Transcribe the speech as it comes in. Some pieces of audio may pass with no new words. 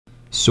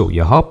So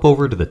you hop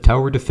over to the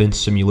Tower Defense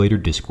Simulator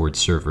Discord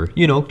server,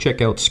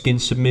 check out skin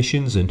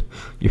submissions, and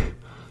you're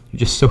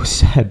just so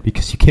sad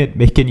because you can't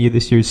make any of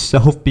this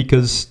yourself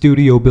because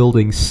studio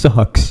building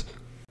sucks.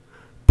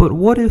 But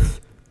what if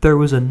there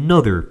was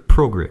another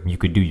program you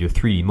could do your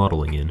 3D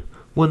modeling in?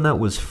 One that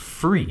was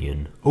free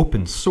and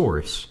open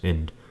source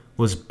and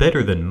was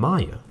better than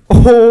Maya.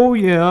 Oh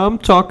yeah, I'm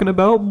talking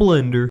about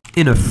Blender.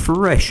 In a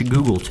fresh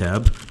Google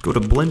tab, go to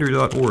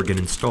blender.org and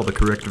install the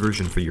correct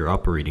version for your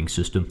operating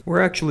system.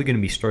 We're actually going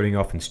to be starting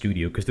off in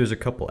Studio because there's a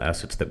couple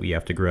assets that we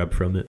have to grab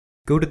from it.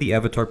 Go to the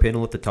avatar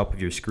panel at the top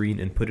of your screen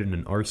and put in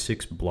an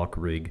R6 block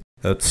rig.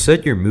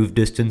 Set your move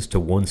distance to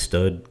 1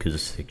 stud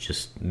because it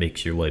just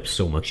makes your life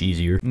so much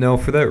easier. Now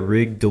for that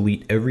rig,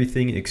 delete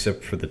everything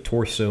except for the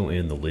torso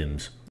and the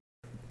limbs.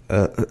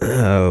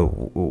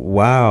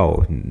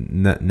 Wow,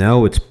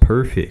 now it's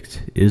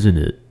perfect, isn't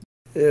it?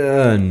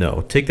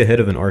 No, take the head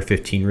of an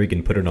R15 rig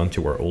and put it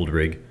onto our old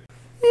rig.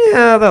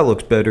 Yeah, that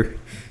looks better.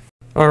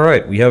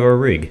 Alright, we have our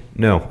rig.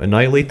 Now,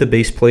 annihilate the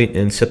base plate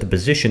and set the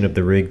position of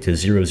the rig to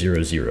 0,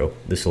 0, 0.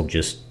 This'll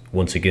just,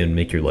 once again,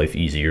 make your life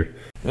easier.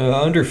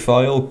 Under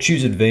File,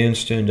 choose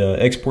Advanced and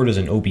export as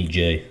an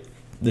OBJ.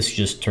 This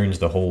just turns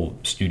the whole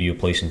studio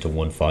place into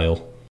one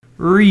file.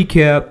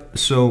 Recap,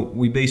 so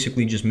we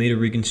basically just made a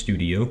rig in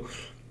Studio,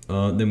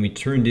 then we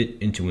turned it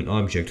into an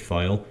object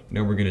file.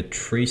 Now we're going to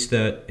trace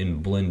that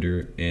in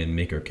Blender and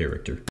make our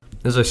character.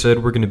 As I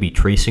said, we're going to be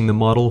tracing the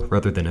model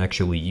rather than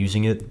actually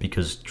using it,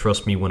 because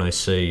trust me when I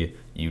say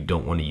you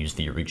don't want to use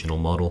the original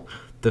model.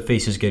 The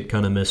faces get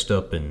kind of messed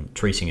up and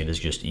tracing it is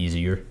just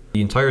easier. The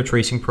entire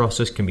tracing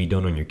process can be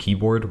done on your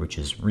keyboard, which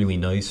is really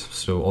nice,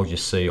 so I'll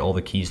just say all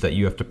the keys that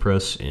you have to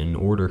press in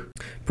order.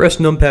 Press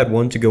numpad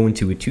 1 to go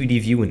into a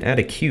 2D view and add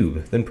a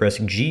cube, then press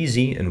G,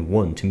 Z, and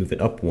 1 to move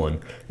it up 1,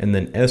 and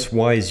then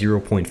SY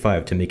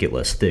 0.5 to make it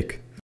less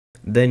thick.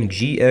 Then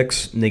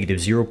GX negative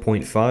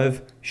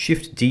 0.5,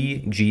 Shift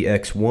D,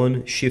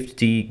 GX1, Shift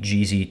D,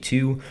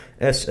 GZ2,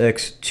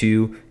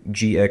 SX2,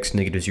 GX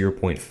negative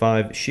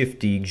 0.5, Shift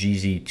D,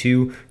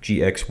 GZ2,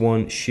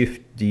 GX1,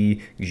 Shift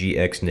D,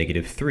 GX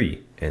negative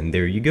 3. And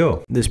there you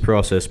go. This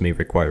process may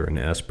require an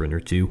aspirin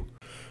or two.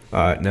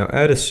 Now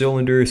add a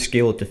cylinder,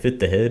 scale it to fit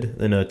the head,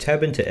 then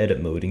tab into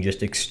edit mode and just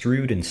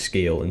extrude and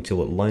scale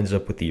until it lines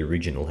up with the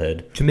original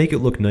head. To make it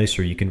look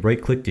nicer, you can right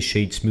click to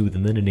shade smooth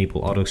and then enable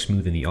auto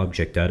smooth in the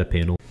object data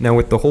panel. Now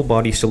with the whole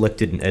body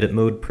selected in edit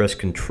mode, press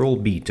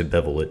Ctrl B to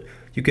bevel it.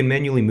 You can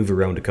manually move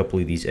around a couple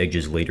of these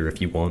edges later if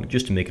you want,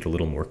 just to make it a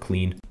little more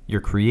clean. Your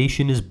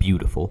creation is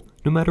beautiful,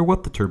 no matter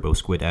what the Turbo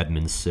Squid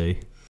admins say.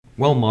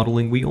 While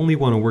modeling, we only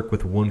want to work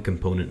with one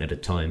component at a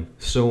time,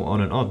 so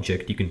on an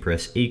object you can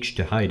press H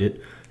to hide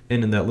it,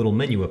 and in that little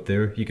menu up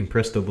there, you can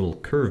press the little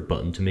curve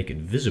button to make it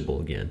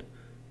visible again.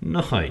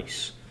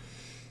 Nice!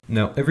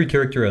 Now, every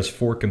character has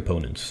 4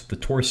 components: the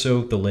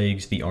torso, the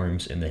legs, the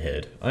arms, and the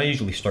head. I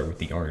usually start with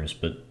the arms,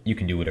 but you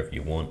can do whatever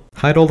you want.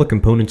 Hide all the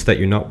components that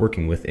you're not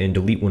working with and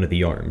delete one of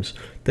the arms.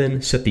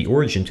 Then set the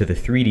origin to the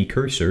 3D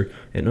cursor,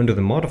 and under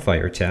the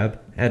modifier tab,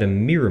 add a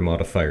mirror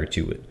modifier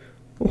to it.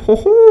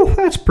 Oh,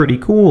 that's pretty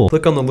cool.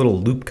 Click on the little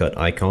loop cut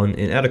icon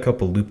and add a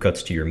couple loop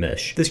cuts to your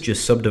mesh. This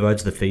just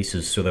subdivides the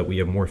faces so that we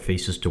have more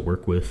faces to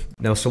work with.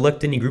 Now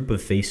select any group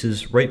of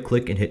faces, right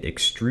click and hit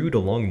extrude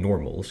along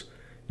normals.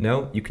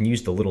 Now you can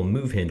use the little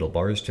move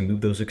handlebars to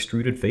move those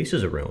extruded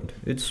faces around.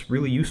 It's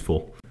really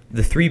useful.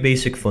 The 3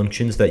 basic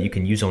functions that you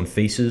can use on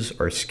faces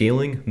are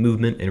scaling,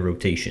 movement, and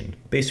rotation.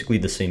 Basically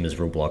the same as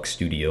Roblox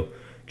Studio.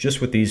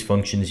 Just with these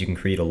functions you can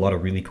create a lot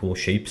of really cool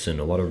shapes and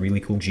a lot of really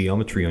cool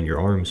geometry on your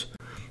arms.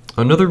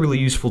 Another really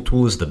useful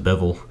tool is the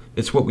bevel.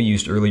 It's what we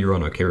used earlier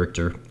on our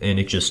character, and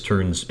it just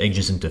turns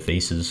edges into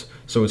faces,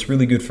 so it's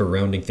really good for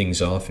rounding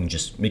things off and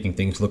just making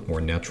things look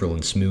more natural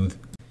and smooth.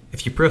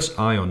 If you press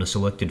I on a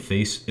selected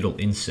face, it'll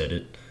inset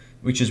it,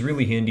 which is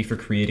really handy for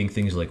creating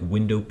things like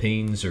window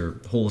panes or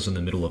holes in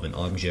the middle of an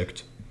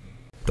object.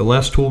 The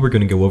last tool we're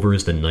going to go over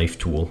is the knife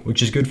tool,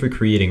 which is good for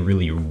creating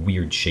really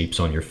weird shapes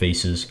on your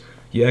faces.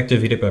 You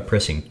activate it by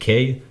pressing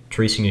K,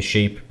 tracing a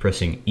shape,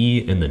 pressing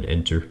E, and then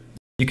enter.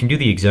 You can do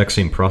the exact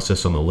same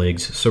process on the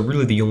legs, so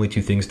really the only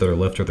 2 things that are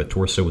left are the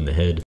torso and the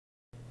head.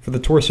 For the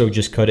torso,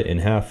 just cut it in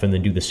half and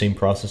then do the same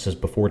process as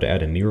before to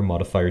add a mirror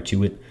modifier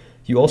to it.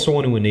 You also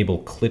want to enable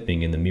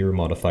clipping in the mirror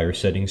modifier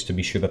settings to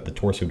be sure that the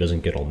torso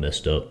doesn't get all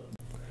messed up.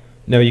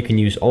 Now you can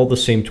use all the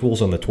same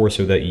tools on the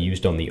torso that you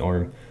used on the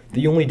arm.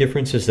 The only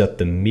difference is that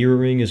the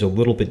mirroring is a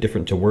little bit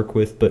different to work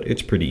with, but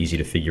it's pretty easy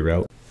to figure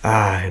out.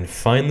 And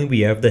finally we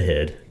have the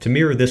head. To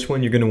mirror this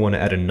one, you're going to want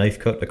to add a knife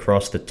cut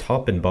across the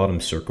top and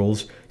bottom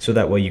circles, so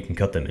that way you can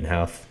cut them in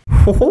half.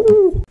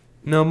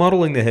 Now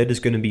modeling the head is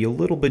going to be a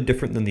little bit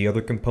different than the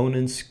other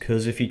components,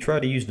 because if you try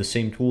to use the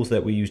same tools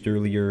that we used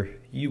earlier,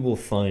 you will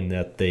find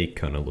that they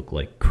kind of look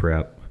like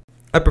crap.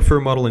 I prefer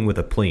modeling with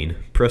a plane.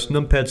 Press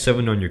numpad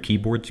 7 on your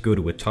keyboard to go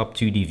to a top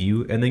 2D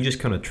view, and then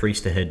just kind of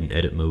trace the head in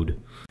edit mode.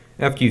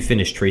 After you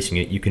finish tracing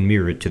it, you can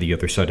mirror it to the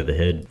other side of the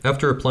head.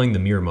 After applying the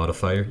mirror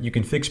modifier, you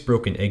can fix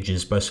broken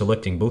edges by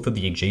selecting both of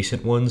the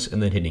adjacent ones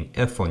and then hitting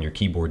F on your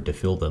keyboard to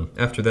fill them.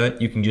 After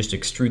that, you can just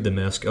extrude the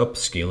mask up,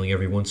 scaling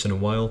every once in a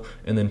while,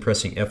 and then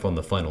pressing F on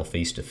the final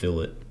face to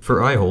fill it.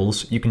 For eye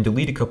holes, you can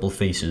delete a couple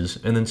faces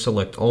and then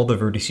select all the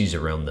vertices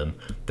around them.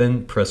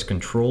 Then press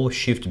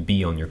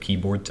Ctrl-Shift-B on your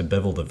keyboard to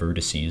bevel the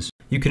vertices.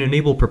 You can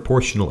enable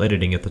proportional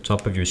editing at the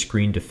top of your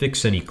screen to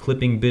fix any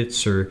clipping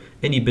bits or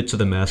any bits of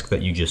the mask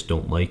that you just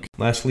don't like.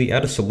 Lastly,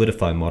 add a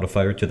solidify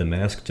modifier to the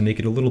mask to make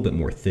it a little bit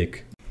more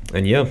thick.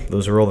 And yeah,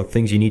 those are all the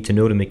things you need to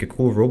know to make a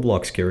cool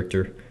Roblox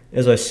character.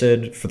 As I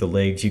said, for the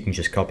legs, you can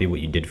just copy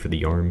what you did for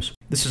the arms.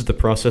 This is the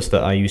process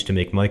that I use to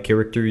make my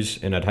characters,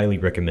 and I'd highly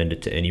recommend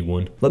it to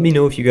anyone. Let me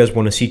know if you guys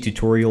want to see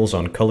tutorials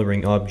on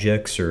coloring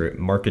objects or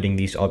marketing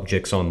these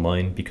objects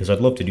online, because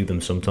I'd love to do them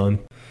sometime.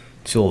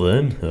 Till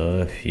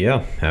then, yeah,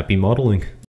 happy modeling.